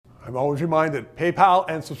I'm always reminded, PayPal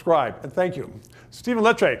and subscribe, and thank you. Stephen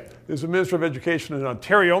Lecce is the Minister of Education in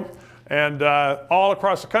Ontario, and all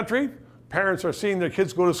across the country, parents are seeing their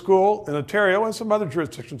kids go to school in Ontario and some other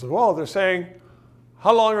jurisdictions as well. They're saying,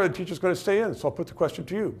 how long are the teachers going to stay in? So I'll put the question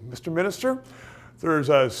to you. Mr. Minister, there's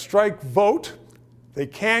a strike vote. They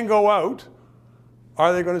can go out.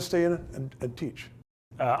 Are they going to stay in and teach?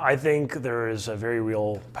 I think there is a very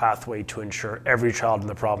real pathway to ensure every child in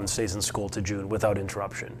the province stays in school to June without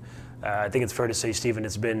interruption. I think it's fair to say, Stephen,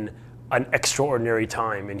 it's been an extraordinary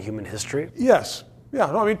time in human history. Yes. Yeah,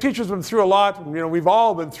 no, I mean, teachers have been through a lot. You know, we've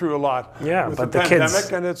all been through a lot with but the pandemic,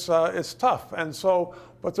 kids, and it's tough. And so,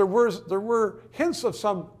 but there were hints of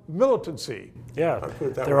some militancy. Yeah,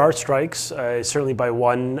 there are strikes, certainly by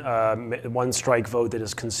one strike vote that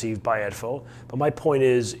is conceived by EDFO. But my point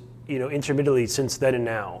is, you know, intermittently since then and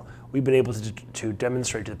now, we've been able to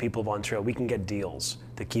demonstrate to the people of Ontario we can get deals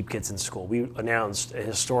to keep kids in school. We announced a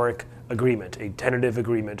historic agreement, a tentative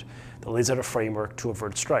agreement that lays out a framework to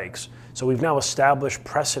avert strikes. So we've now established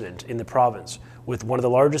precedent in the province with one of the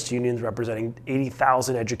largest unions representing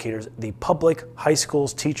 80,000 educators. The public high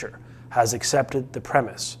school's teacher has accepted the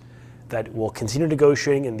premise that we'll continue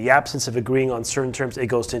negotiating. In the absence of agreeing on certain terms, it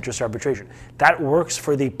goes to interest arbitration. That works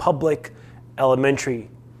for the public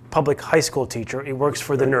high school teacher, it works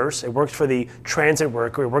for the nurse, it works for the transit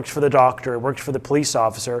worker, it works for the doctor, it works for the police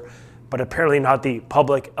officer, but apparently not the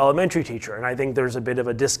public elementary teacher. And I think there's a bit of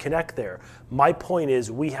a disconnect there. My point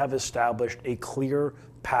is we have established a clear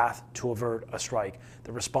path to avert a strike.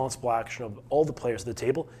 The responsible action of all the players at the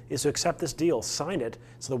table is to accept this deal, sign it,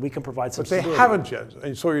 so that we can provide some stability. But they haven't yet.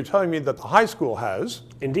 And so you're telling me that the high school has?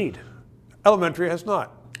 Indeed. Elementary has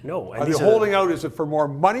not? No. Are they holding out? Is it for more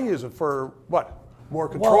money? Is it for what? More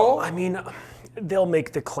control? Well, I mean, they'll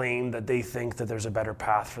make the claim that they think that there's a better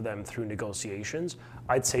path for them through negotiations.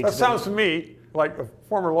 I'd say that sounds to me like a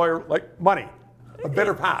former lawyer, like money, a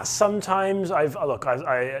better path. Sometimes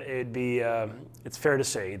it's fair to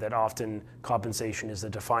say that often compensation is the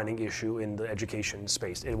defining issue in the education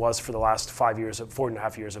space. It was for the last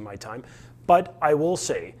 4.5 years of my time. But I will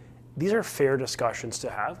say, these are fair discussions to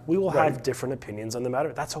have. We will have different opinions on the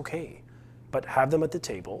matter. That's okay. But have them at the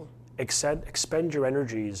table. Expend your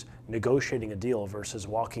energies negotiating a deal versus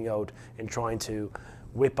walking out and trying to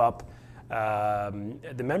whip up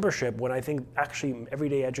the membership when I think actually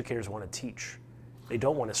everyday educators want to teach. They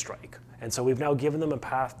don't want to strike. And so we've now given them a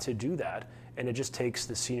path to do that, and it just takes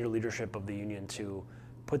the senior leadership of the union to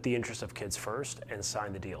put the interest of kids first and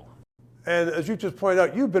sign the deal. And as you just pointed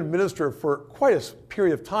out, you've been minister for quite a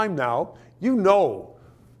period of time now. You know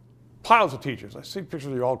piles of teachers. I see pictures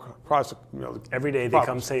of you all across the, every day they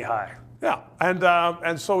come say hi. Yeah,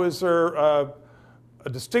 and so is there a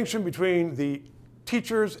distinction between the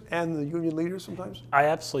teachers and the union leaders sometimes? I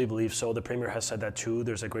absolutely believe so. The Premier has said that too.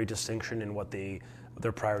 There's a great distinction in what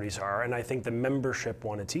their priorities are, and I think the membership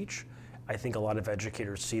want to teach. I think a lot of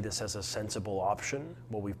educators see this as a sensible option,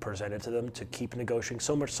 what we've presented to them, to keep negotiating,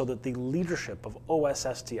 so much so that the leadership of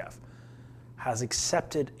OSSTF has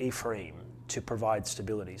accepted a frame to provide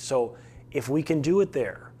stability. So if we can do it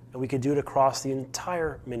there, and we can do it across the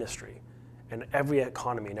entire ministry and every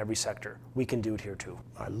economy and every sector, we can do it here too.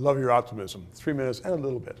 I love your optimism. 3 minutes and a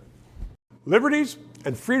little bit. Liberties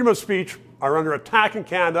and freedom of speech are under attack in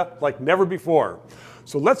Canada like never before.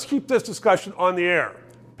 So let's keep this discussion on the air.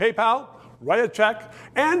 PayPal, write a check,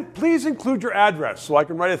 and please include your address so I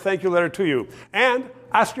can write a thank you letter to you. And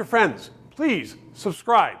ask your friends, please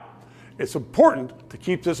subscribe. It's important to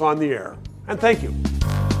keep this on the air. And thank you.